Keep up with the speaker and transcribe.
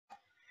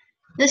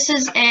This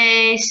is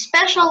a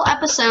special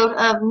episode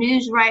of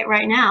News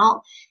Right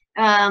Now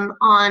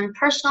on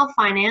personal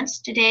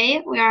finance.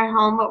 Today we are at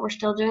home, but we're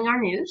still doing our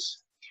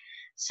news.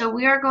 So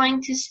we are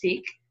going to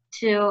speak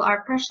to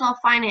our personal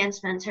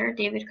finance mentor,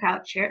 David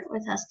Crouch, here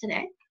with us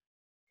today.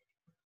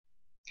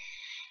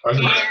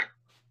 And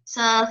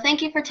so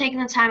thank you for taking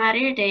the time out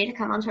of your day to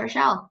come onto our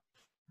show.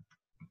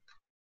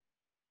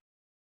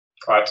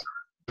 Glad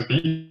to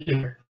be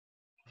here.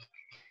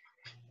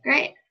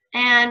 Great.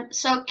 And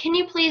so can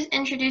you please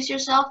introduce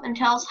yourself and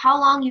tell us how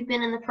long you've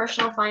been in the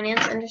personal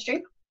finance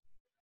industry?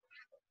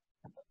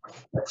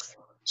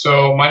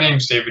 So my name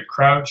is David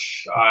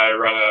Crouch. I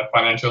run a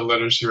financial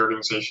literacy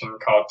organization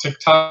called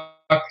TikTok,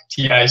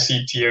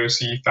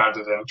 TICTOC,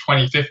 founded in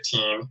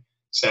 2015.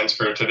 Stands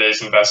for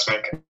Today's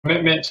Investment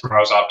Commitment,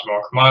 Tomorrow's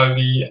Optimal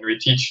Commodity, and we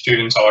teach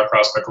students all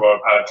across the globe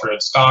how to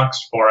trade stocks,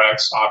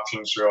 forex,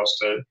 options, real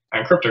estate,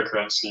 and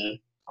cryptocurrency.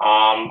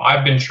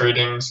 I've been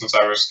trading since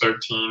I was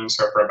 13,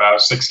 so for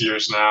about 6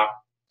 years now,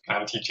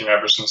 and teaching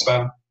ever since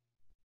then.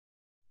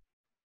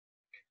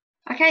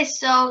 Okay,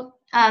 so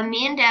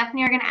me and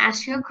Daphne are going to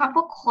ask you a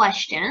couple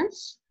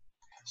questions.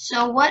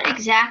 So what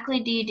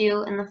exactly do you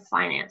do in the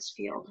finance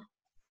field?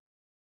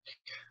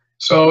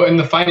 So in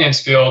the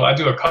finance field, I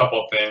do a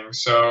couple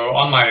things. So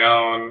on my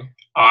own,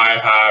 I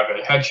have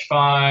a hedge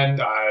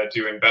fund, I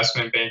do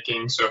investment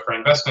banking. So for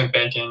investment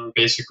banking,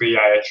 basically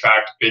I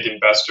attract big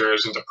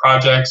investors into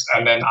projects,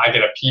 and then I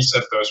get a piece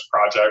of those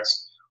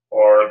projects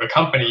or the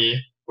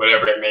company,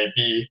 whatever it may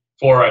be,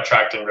 for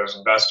attracting those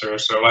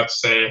investors. So let's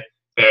say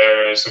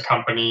there's a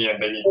company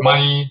and they need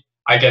money.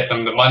 I get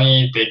them the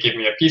money, they give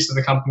me a piece of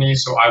the company,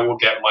 so I will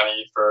get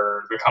money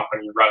for the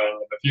company running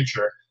in the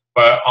future.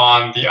 But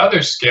on the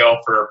other scale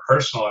for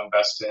personal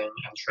investing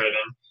and trading,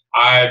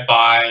 I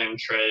buy and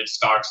trade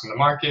stocks in the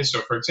market.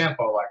 So for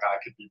example, like I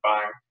could be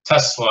buying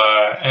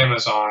Tesla,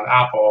 Amazon,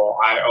 Apple.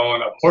 I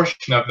own a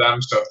portion of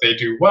them. So if they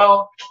do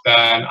well,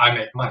 then I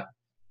make money.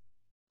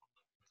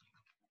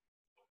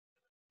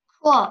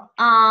 Cool.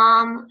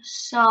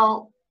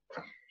 So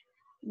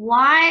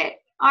what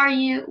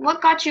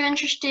got you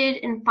interested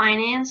in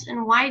finance,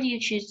 and why do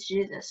you choose to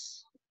do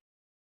this?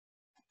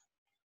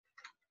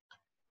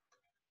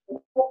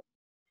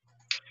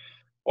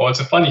 Well,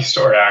 it's a funny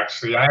story,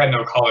 actually. I had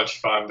no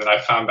college fund, and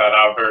I found that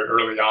out very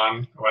early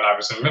on when I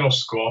was in middle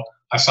school.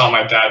 I saw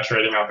my dad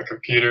trading on the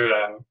computer,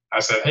 and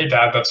I said, "Hey,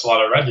 Dad, that's a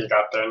lot of red you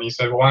got there." And he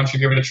said, "Well, why don't you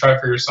give it a try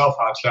for yourself,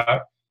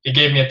 hotshot?" He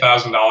gave me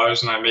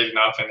 $1,000, and I made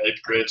enough in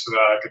 8th grade so that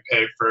I could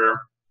pay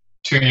for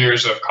 2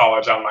 years of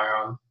college on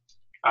my own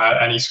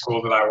at any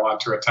school that I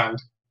want to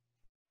attend.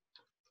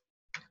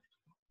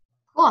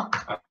 Cool.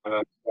 And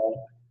then,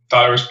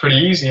 thought it was pretty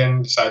easy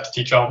and decided to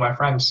teach all of my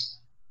friends.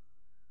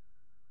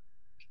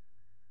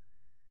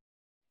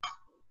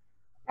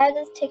 How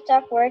does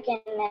TikTok work,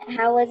 and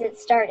how was it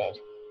started?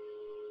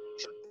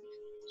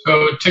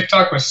 So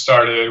TikTok was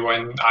started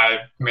when I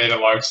made a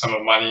large sum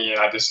of money, and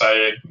I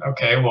decided,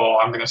 okay, well,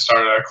 I'm going to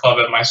start a club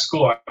at my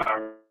school, and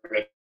I'm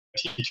going to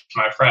teach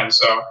my friends.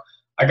 So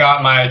I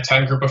got my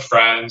 10 group of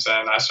friends,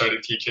 and I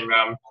started teaching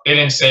them. They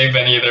didn't save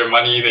any of their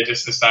money. They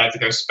just decided to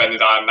go spend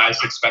it on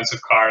nice,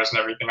 expensive cars and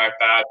everything like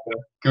that,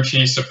 the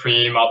Gucci,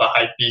 Supreme, all the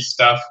hype beast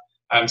stuff.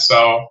 And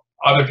so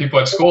other people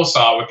at school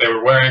saw what they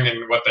were wearing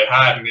and what they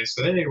had, and they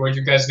said, "Hey, where'd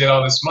you guys get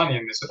all this money?"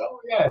 And they said, "Oh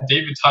yeah,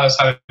 David taught us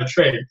how to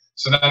trade."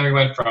 So then we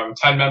went from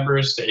 10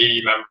 members to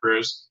 80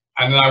 members,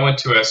 and then I went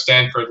to a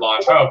Stanford Law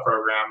and Trial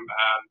program,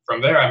 and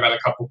from there I met a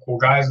couple cool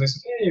guys, and they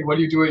said, "Hey, what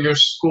do you do at your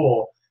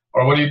school?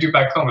 Or what do you do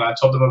back home?" And I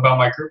told them about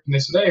my group, and they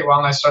said, "Hey, why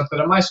don't I start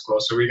that at my school?"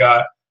 So we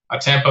got a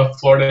Tampa,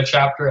 Florida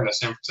chapter and a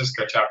San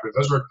Francisco chapter.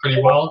 Those worked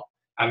pretty well.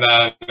 And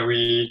then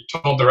we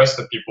told the rest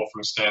of the people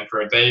from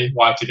Stanford they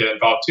wanted to get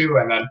involved too,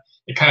 and then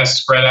it kind of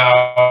spread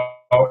out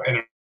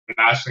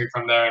internationally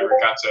from there, and we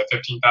got to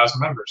 15,000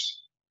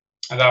 members.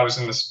 And that was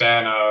in the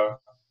span of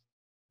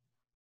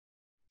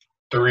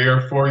 3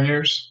 or 4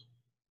 years.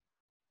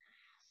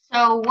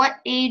 So what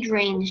age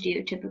range do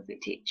you typically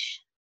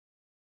teach?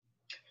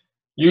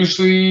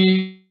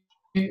 Usually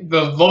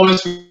the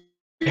lowest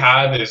we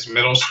had is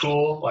middle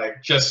school,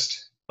 like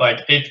just like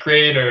 8th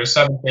grade or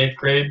 7th, 8th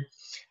grade.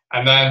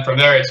 And then from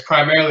there, it's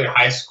primarily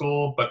high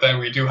school, but then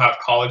we do have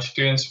college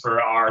students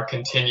for our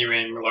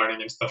continuing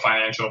learning into the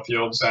financial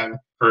fields, and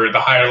for the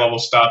higher level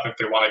stuff, if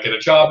they want to get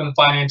a job in the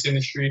finance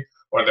industry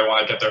or they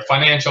want to get their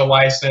financial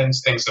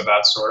license, things of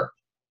that sort.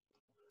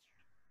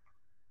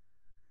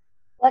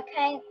 What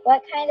kind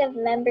of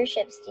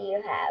memberships do you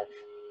have?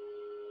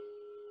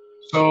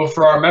 So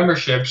for our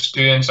membership,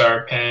 students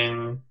are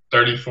paying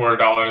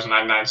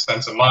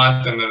 $34.99 a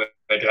month, and then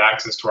they get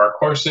access to our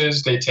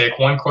courses. They take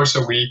one course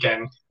a week,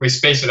 and we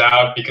space it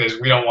out because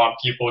we don't want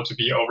people to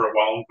be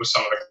overwhelmed with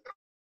some of the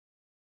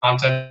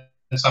content.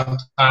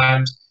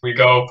 Sometimes we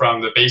go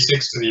from the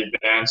basics to the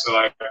advanced. So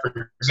like,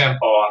 for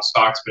example, on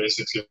stocks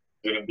basics, you're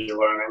going to be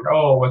learning,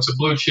 oh, what's a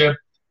blue chip?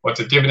 What's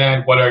a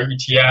dividend? What are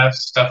ETFs?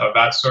 Stuff of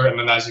that sort. And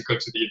then as you go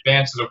to the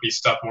advanced, it'll be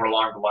stuff more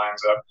along the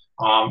lines of,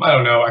 I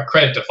don't know, a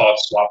credit default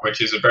swap,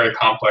 which is a very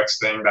complex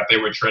thing that they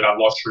would trade on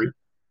Wall Street.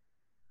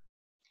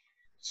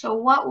 So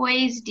what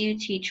ways do you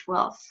teach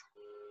wealth?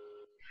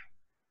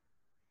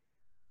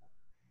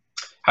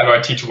 How do I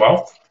teach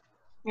wealth?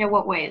 Yeah,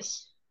 what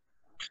ways?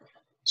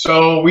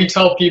 So we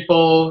tell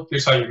people,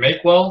 here's how you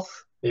make wealth,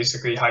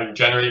 basically how you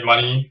generate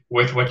money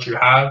with what you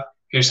have.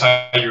 Here's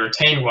how you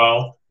retain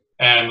wealth,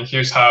 and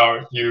here's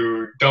how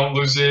you don't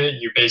lose it.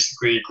 You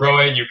basically grow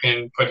it. You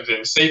can put it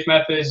in safe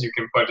methods. You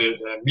can put it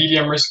in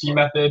medium risky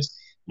methods.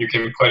 You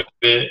can put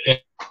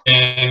it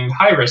in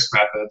high risk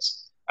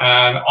methods.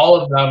 And all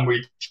of them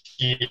we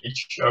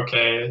teach,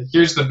 okay,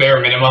 here's the bare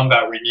minimum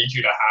that we need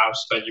you to have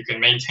so that you can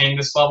maintain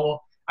this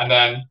level. And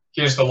then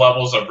here's the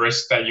levels of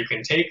risk that you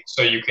can take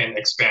so you can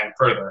expand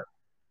further.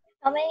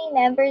 How many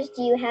members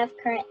do you have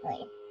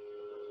currently?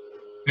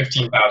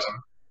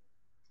 15,000.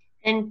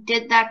 And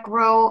did that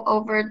grow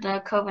over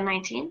the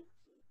COVID-19?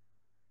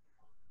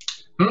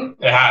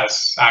 It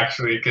has,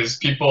 actually, because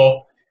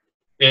people,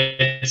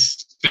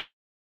 it's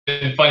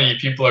been funny,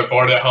 people are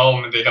bored at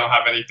home and they don't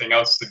have anything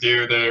else to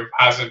do. There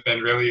hasn't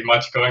been really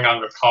much going on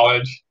with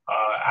college,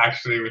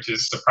 actually, which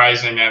is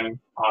surprising. And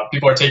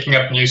people are taking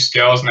up new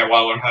skills and they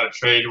want to learn how to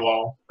trade.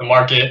 Well, the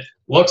market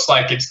looks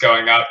like it's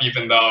going up,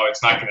 even though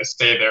it's not going to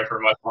stay there for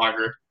much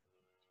longer.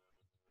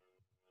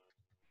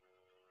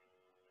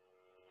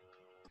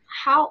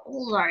 How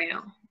old are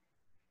you?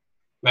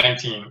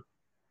 19.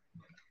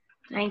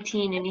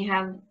 19, and you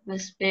have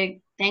this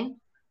big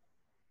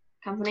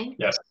company?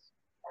 Yes.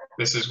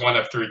 This is one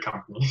of 3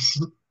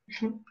 companies.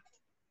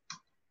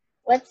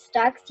 What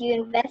stocks do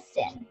you invest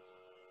in?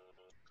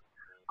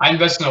 I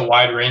invest in a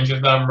wide range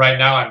of them. Right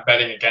now, I'm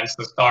betting against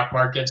the stock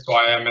market, so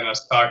I am in a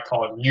stock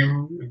called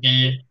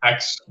UVXY,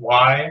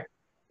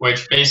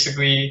 which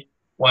basically,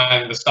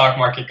 when the stock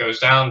market goes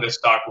down, this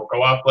stock will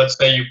go up. Let's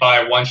say you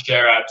buy 1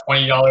 share at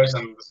 $20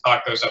 and the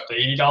stock goes up to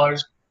 $80.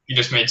 You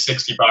just made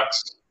 $60.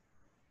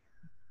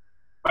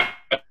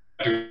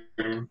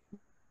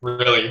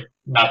 Really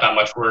not that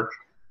much work.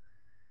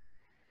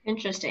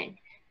 Interesting.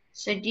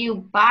 So do you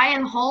buy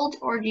and hold,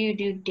 or do you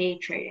do day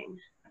trading?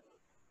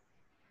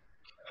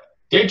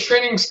 Day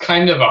trading's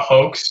kind of a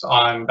hoax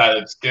on that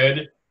it's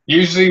good.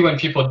 Usually when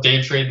people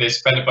day trade, they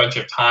spend a bunch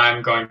of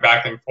time going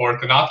back and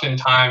forth, and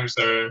oftentimes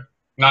they're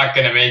not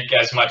going to make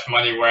as much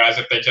money, whereas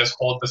if they just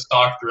hold the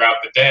stock throughout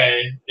the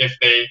day, if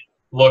they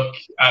look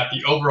at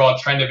the overall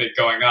trend of it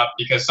going up,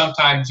 because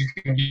sometimes you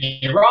can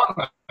be wrong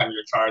on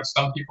your charts.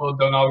 Some people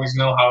don't always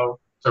know how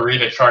to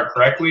read a chart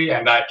correctly,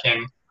 and that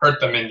can hurt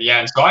them in the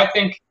end. So I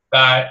think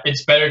that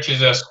it's better to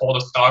just hold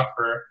a stock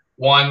for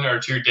 1 or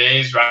 2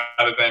 days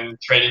rather than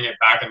trading it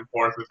back and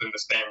forth within the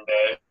same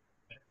day.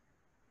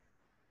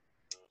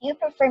 Do you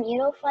prefer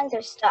mutual funds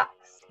or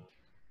stocks?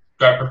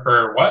 Do I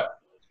prefer what?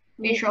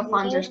 Mutual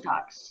funds or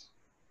stocks?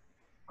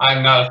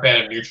 I'm not a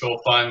fan of mutual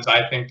funds.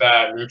 I think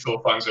that mutual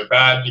funds are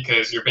bad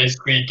because you're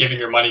basically giving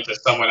your money to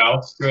someone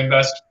else to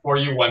invest for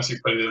you once you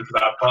put it into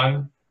that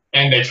fund,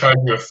 and they charge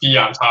you a fee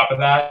on top of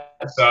that.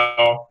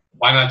 So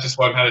why not just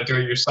learn how to do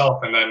it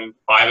yourself and then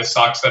buy the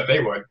stocks that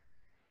they would?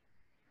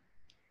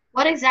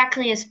 What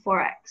exactly is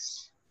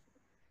Forex?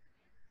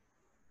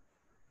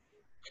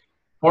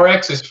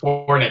 Forex is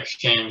foreign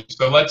exchange.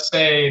 So let's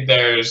say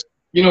there's,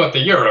 you know what the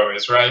euro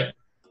is, right?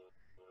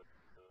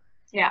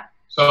 Yeah.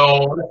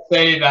 So let's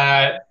say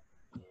that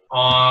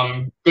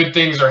good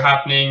things are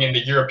happening in the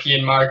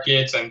European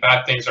markets and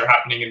bad things are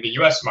happening in the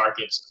US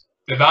markets.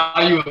 The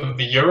value of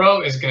the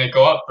euro is going to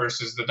go up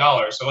versus the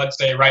dollar. So let's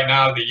say right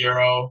now the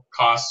euro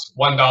costs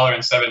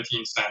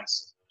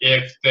 $1.17.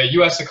 If the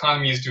US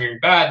economy is doing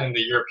bad and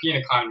the European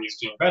economy is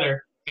doing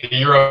better, the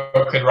euro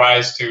could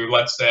rise to,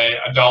 let's say,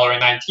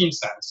 $1.19.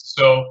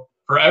 So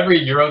for every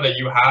euro that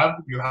you have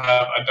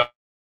 $1.19,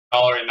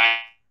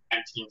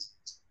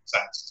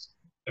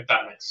 if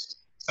that makes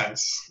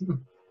sense.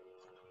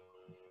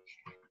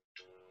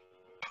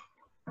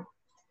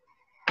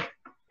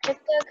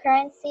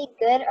 Cryptocurrency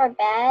good or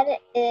bad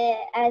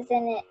as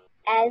an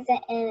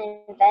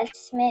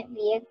investment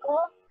vehicle?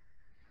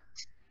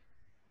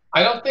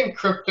 I don't think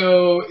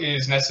crypto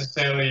is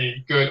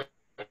necessarily good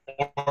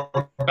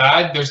or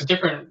bad.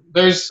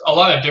 There's a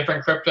lot of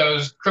different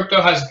cryptos.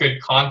 Crypto has good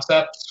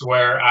concepts,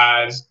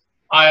 whereas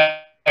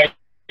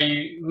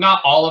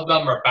not all of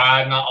them are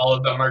bad, not all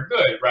of them are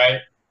good,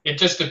 right? It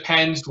just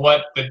depends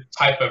what the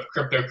type of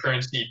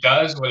cryptocurrency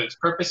does, what its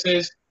purpose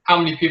is, how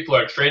many people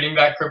are trading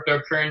that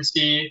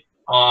cryptocurrency,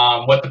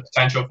 what the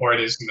potential for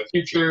it is in the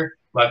future.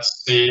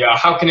 Let's see,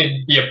 how can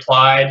it be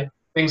applied,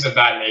 things of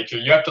that nature.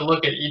 You have to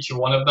look at each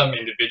one of them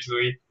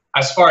individually.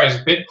 As far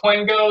as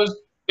Bitcoin goes,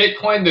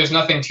 Bitcoin, there's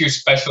nothing too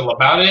special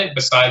about it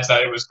besides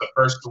that it was the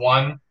first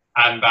one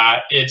and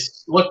that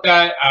it's looked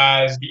at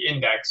as the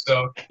index.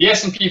 So the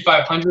S&P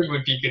 500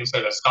 would be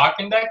considered a stock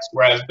index,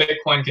 whereas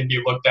Bitcoin can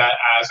be looked at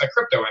as a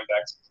crypto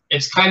index.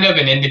 It's kind of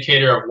an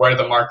indicator of where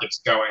the market's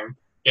going.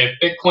 If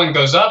Bitcoin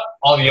goes up,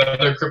 all the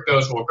other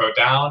cryptos will go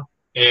down.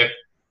 If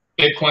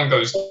Bitcoin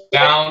goes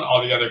down,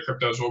 all the other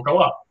cryptos will go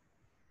up.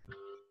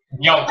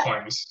 The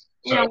altcoins.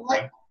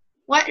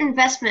 What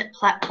investment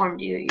platform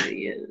do you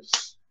use?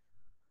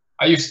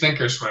 I use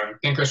Thinkorswim.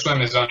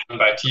 Thinkorswim is owned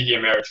by TD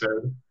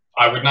Ameritrade.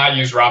 I would not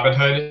use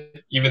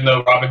Robinhood, even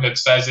though Robinhood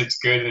says it's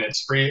good and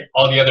it's free.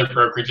 All the other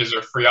brokerages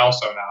are free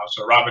also now,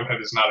 so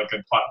Robinhood is not a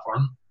good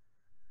platform.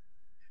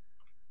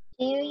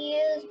 Do you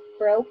use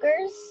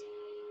brokers?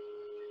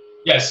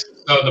 Yes,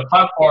 so the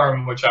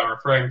platform which I'm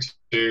referring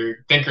to,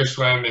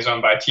 Thinkorswim, is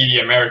owned by TD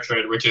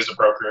Ameritrade, which is a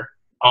broker.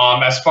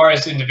 As far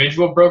as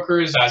individual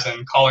brokers, as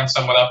in calling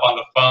someone up on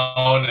the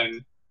phone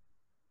and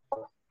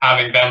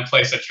having them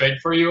place a trade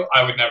for you,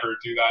 I would never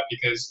do that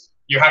because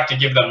you have to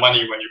give them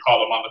money when you call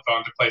them on the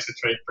phone to place a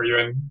trade for you.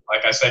 And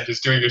like I said,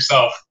 just do it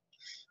yourself.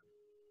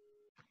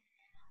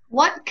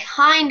 What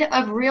kind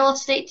of real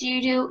estate do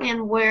you do,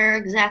 and where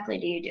exactly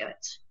do you do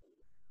it?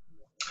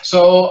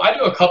 So I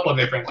do a couple of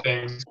different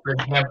things. For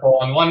example,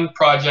 on one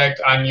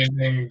project, I'm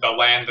using the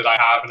land that I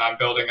have and I'm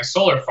building a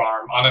solar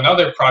farm. On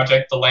another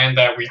project, the land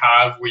that we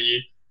have,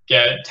 we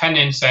get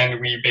tenants and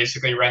we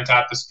basically rent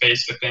out the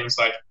space to things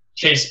like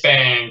Chase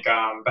Bank,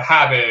 The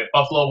Habit,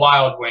 Buffalo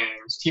Wild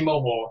Wings,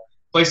 T-Mobile,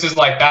 places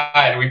like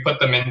that. And we put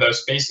them in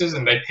those spaces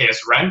and they pay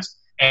us rent.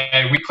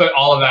 And we put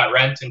all of that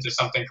rent into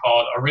something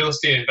called a real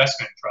estate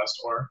investment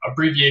trust, or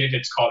abbreviated,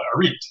 it's called a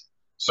REIT.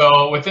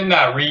 So within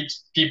that REIT,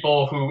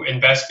 people who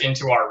invest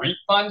into our REIT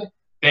fund,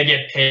 they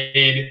get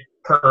paid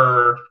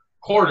per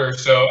quarter.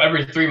 So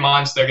every 3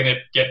 months, they're going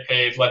to get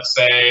paid, let's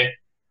say,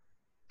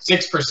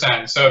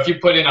 6%. So if you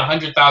put in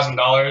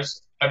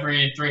 $100,000,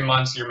 every 3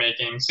 months, you're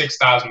making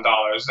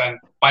 $6,000. And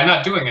by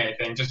not doing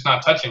anything, just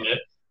not touching it.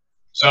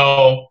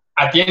 So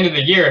at the end of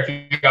the year, if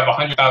you have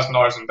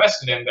 $100,000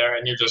 invested in there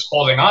and you're just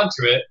holding on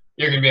to it,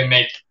 you're going to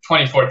make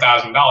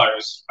 $24,000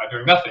 by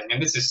doing nothing.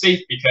 And this is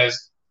safe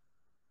because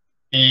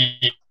the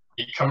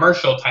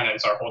commercial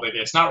tenants are holding it.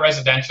 It's not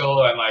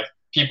residential and like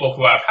people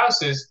who have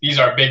houses. These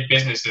are big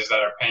businesses that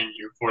are paying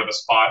you for the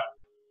spot.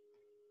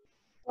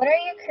 What are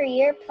your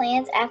career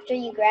plans after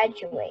you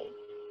graduate?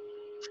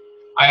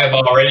 I have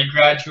already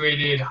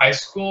graduated high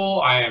school.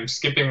 I am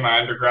skipping my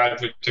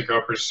undergraduate to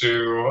go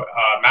pursue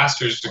a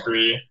master's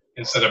degree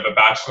instead of a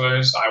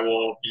bachelor's. I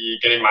will be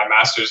getting my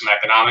master's in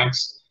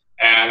economics.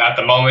 And at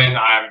the moment,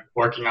 I'm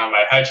working on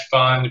my hedge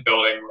fund,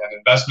 building an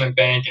investment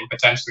bank, and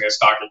potentially a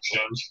stock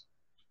exchange.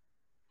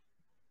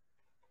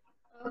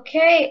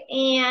 Okay,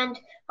 and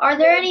are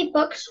there any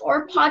books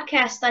or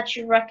podcasts that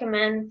you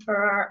recommend for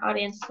our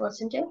audience to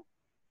listen to?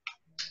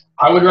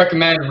 I would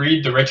recommend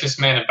read The Richest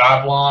Man in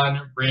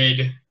Babylon,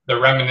 read The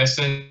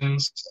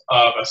Reminiscence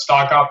of a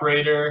Stock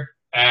Operator,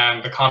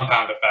 and The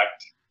Compound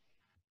Effect.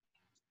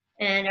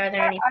 And are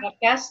there any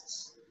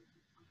podcasts?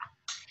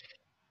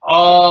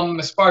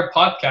 As far as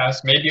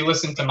podcasts, maybe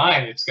listen to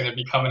mine. It's going to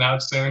be coming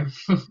out soon.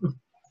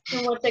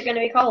 And what's it going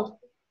to be called?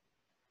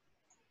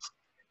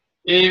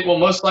 It will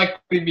most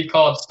likely be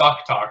called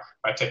Stock Talk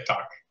by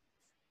TikTok.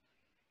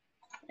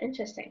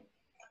 Interesting.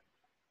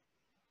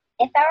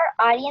 If our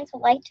audience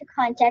would like to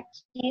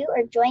contact you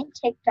or join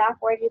TikTok,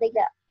 where do they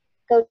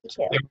go to?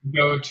 They would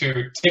go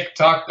to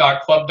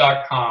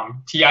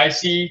tiktok.club.com,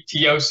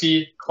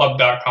 TICTOC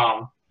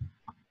club.com.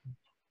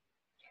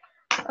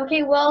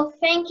 Okay, well,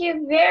 thank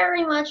you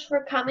very much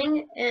for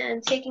coming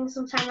and taking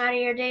some time out of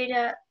your day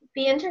to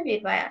be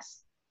interviewed by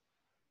us.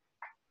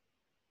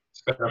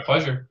 It's been a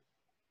pleasure.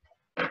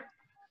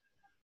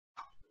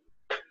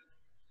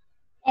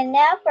 And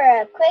now for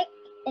a quick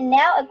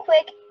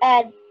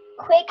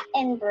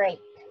and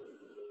break.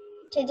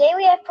 Today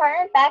we have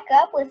partnered back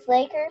up with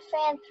Lakers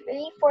Fan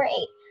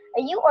 348.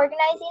 Are you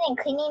organizing and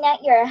cleaning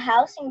out your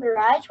house and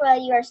garage while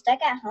you are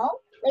stuck at home?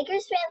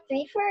 Lakers Fan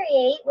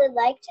 348 would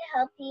like to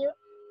help you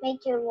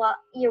make your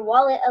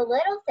wallet a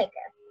little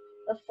thicker.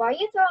 Before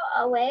you throw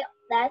away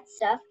that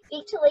stuff,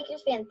 speak to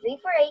Lakers Fan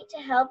 348 to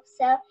help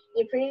sell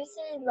your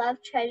previously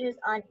loved treasures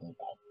on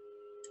eBay.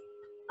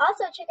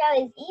 Also, check out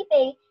his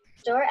eBay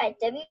store at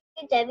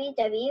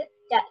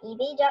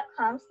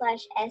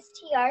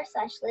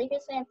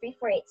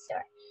www.ebay.com/str/LakersFan348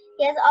 store.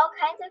 He has all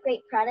kinds of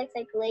great products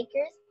like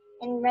Lakers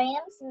and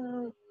Rams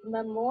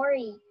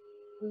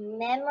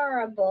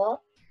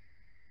memorable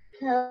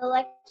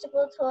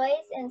collectible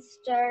toys and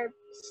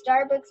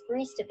Starbucks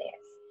barista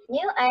bears.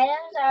 New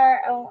items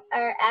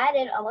are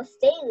added almost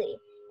daily,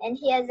 and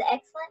he has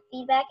excellent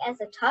feedback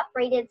as a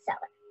top-rated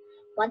seller.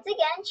 Once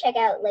again, check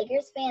out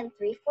Lakers Fan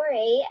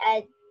 348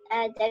 at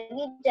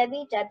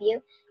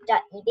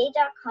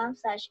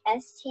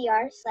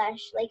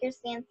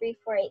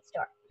www.ebay.com/str/LakersFan348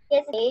 store. He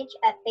has a page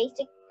at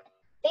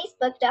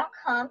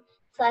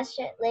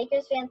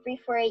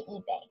facebook.com/LakersFan348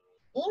 eBay.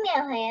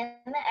 Email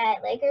him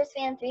at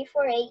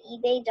LakersFan348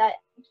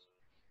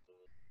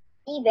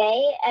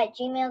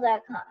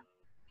 ebay@gmail.com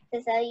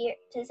to sell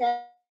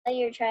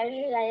your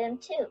treasured item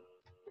too.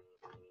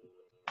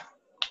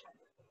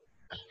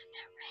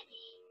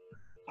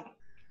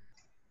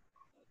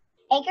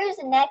 Anchor's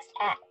next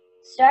ad.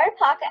 Start a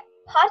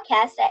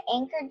podcast at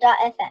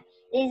Anchor.fm.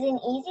 It is an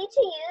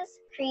easy-to-use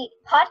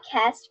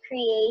podcast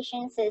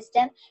creation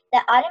system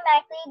that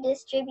automatically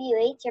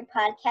distributes your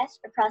podcast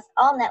across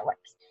all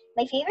networks.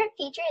 My favorite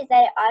feature is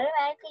that it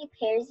automatically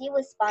pairs you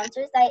with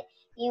sponsors that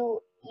you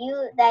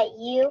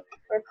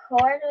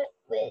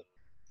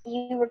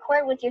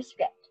record with your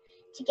script.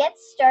 To get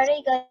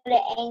started, go to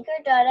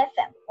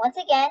anchor.fm. Once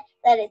again,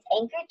 that is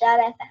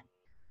anchor.fm.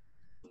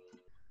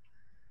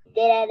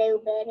 Did I do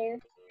better?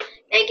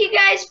 Thank you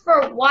guys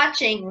for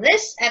watching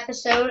this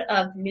episode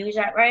of News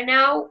Right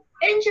Now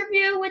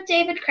interview with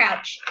David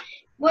Crouch.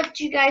 What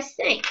do you guys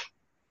think?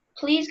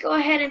 Please go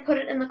ahead and put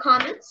it in the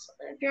comments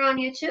if you're on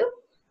YouTube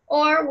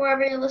or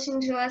wherever you're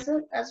listening to us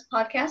as a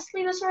podcast.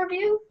 Leave us a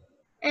review.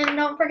 And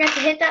don't forget to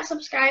hit that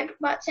subscribe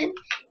button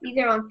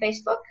either on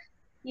Facebook,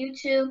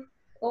 YouTube,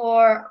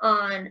 or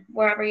on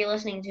wherever you're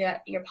listening to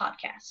your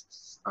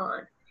podcasts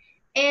on.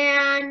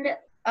 And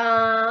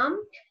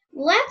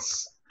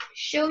let's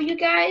show you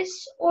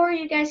guys, or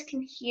you guys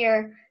can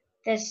hear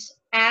this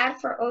ad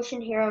for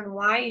Ocean Hero and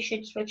why you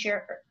should switch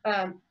your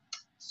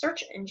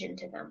search engine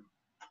to them.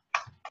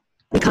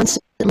 We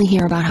constantly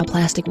hear about how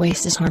plastic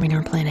waste is harming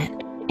our planet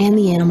and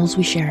the animals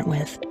we share it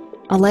with.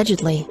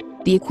 Allegedly,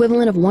 the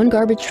equivalent of one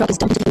garbage truck is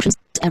dumped into the oceans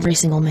every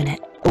single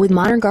minute. But with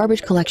modern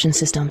garbage collection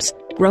systems,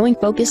 growing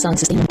focus on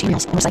sustainable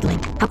materials and recycling,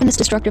 how can this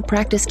destructive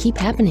practice keep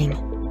happening?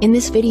 In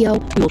this video,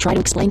 we will try to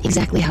explain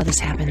exactly how this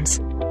happens.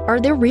 Are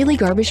there really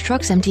garbage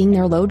trucks emptying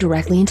their load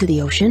directly into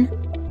the ocean?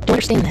 To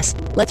understand this,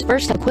 let's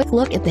first have a quick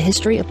look at the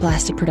history of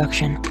plastic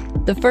production.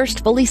 The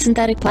first fully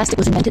synthetic plastic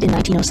was invented in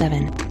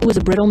 1907. It was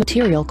a brittle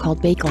material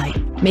called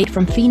Bakelite, made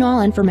from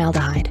phenol and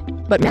formaldehyde.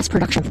 But mass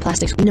production of the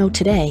plastics we know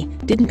today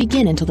didn't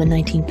begin until the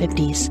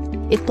 1950s.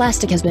 If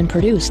plastic has been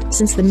produced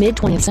since the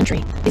mid-20th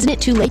century, isn't it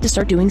too late to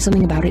start doing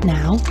something about it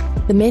now?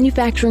 The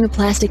manufacturing of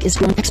plastic is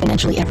growing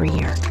exponentially every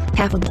year.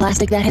 Half of the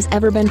plastic that has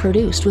ever been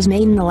produced was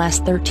made in the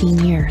last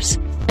 13 years.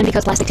 And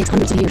because plastic takes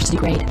hundreds of years to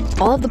degrade,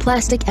 all of the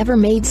plastic ever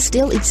made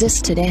still exists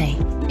today.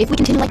 If we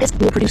continue like this,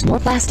 we will produce more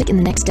plastic in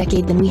the next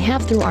decade than we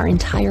have through our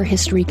entire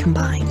history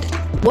combined.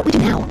 What we do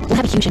now will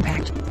have a huge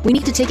impact. We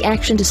need to take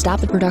action to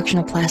stop the production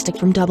of plastic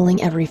from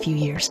doubling every few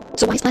years.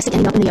 So why is plastic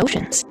ending up in the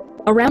oceans?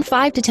 Around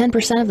 5 to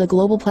 10% of the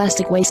global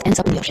plastic waste ends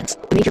up in the oceans.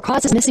 The major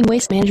cause is missing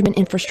waste management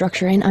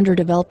infrastructure in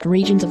underdeveloped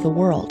regions of the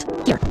world.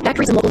 Here,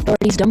 factories and local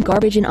authorities dump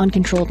garbage in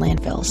uncontrolled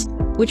landfills,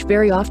 which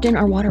very often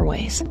are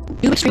waterways.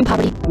 Due to extreme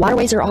poverty,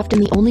 waterways are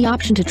often the only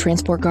option to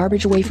transport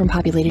garbage away from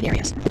populated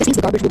areas. This means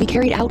the garbage will be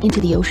carried out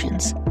into the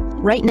oceans.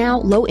 Right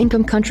now,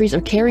 low-income countries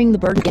are carrying the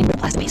burden of getting rid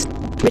of plastic waste.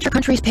 Richer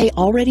countries pay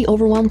already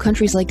overwhelmed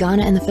countries like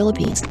Ghana and the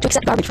Philippines to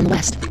accept garbage from the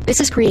West.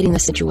 This is creating the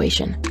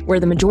situation where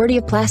the majority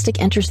of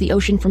plastic enters the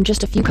ocean from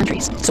just a few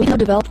countries. So even though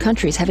developed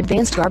countries have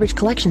advanced garbage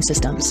collection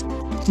systems,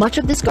 much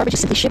of this garbage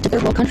is simply shipped to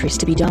third world countries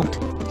to be dumped.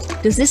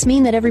 Does this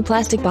mean that every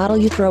plastic bottle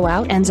you throw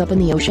out ends up in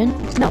the ocean?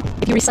 No.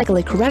 If you recycle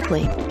it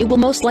correctly, it will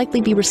most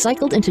likely be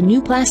recycled into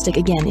new plastic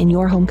again in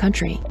your home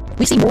country.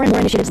 We see more and more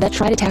initiatives that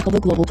try to tackle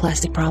the global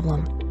plastic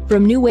problem.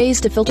 From new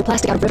ways to filter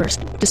plastic out of rivers,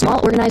 to small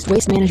organized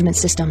waste management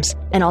systems,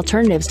 and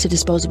alternatives to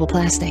disposable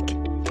plastic.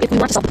 If we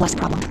want to solve the plastic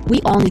problem,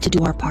 we all need to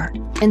do our part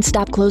and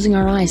stop closing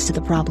our eyes to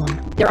the problem.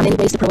 There are many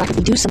ways to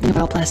proactively do something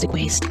about plastic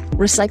waste.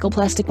 Recycle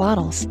plastic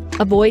bottles,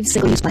 avoid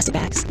single-use plastic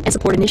bags, and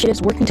support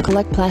initiatives working to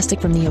collect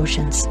plastic from the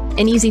oceans.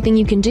 An easy thing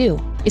you can do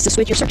is to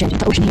switch your search engine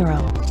to Ocean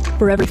Hero.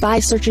 For every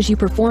 5 searches you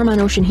perform on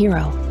Ocean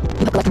Hero,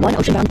 you will collect 1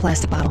 ocean-bound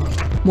plastic bottle.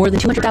 More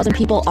than 200,000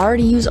 people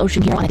already use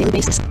Ocean Hero on a daily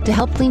basis to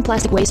help clean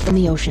plastic waste from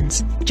the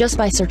oceans, just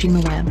by searching the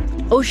web.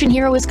 Ocean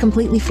Hero is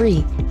completely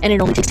free, and it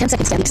only takes 10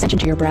 seconds to add the extension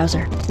to your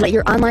browser. Let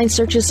your online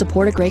searches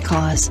support a great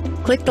cause.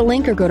 Click the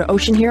link or go to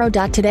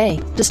oceanhero.today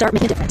to start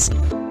making a difference.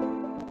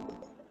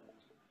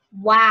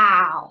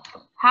 Wow.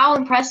 How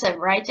impressive,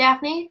 right,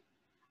 Daphne?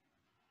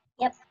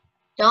 Yep.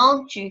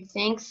 Don't you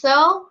think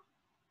so?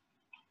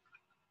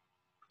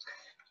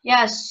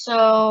 Yes,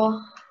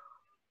 so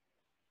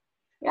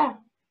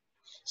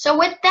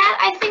with that,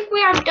 I think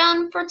we are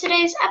done for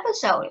today's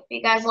episode. If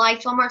you guys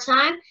liked one more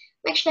time,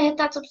 make sure to hit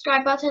that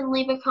subscribe button,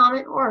 leave a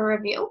comment or a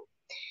review.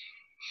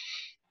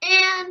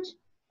 And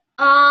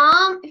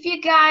if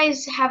you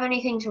guys have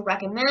anything to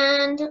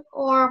recommend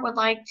or would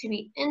like to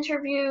be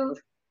interviewed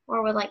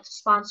or would like to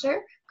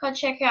sponsor, go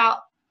check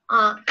out,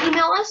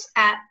 email us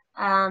at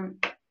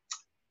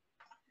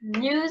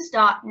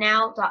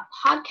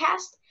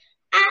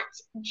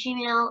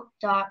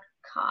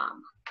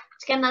news.now.podcast@gmail.com.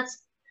 Again,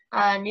 that's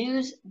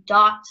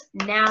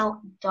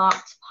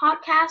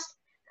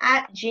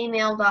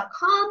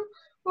news.now.podcast@gmail.com,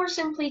 or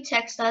simply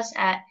text us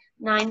at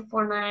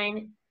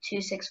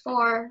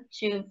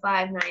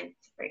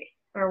 949-264-2593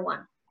 or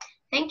 1.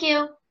 Thank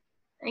you.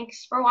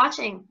 Thanks for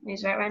watching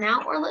News Right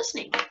Now or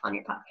listening on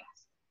your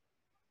podcast.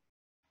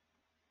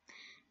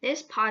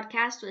 This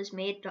podcast was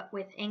made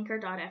with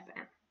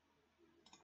Anchor.fm.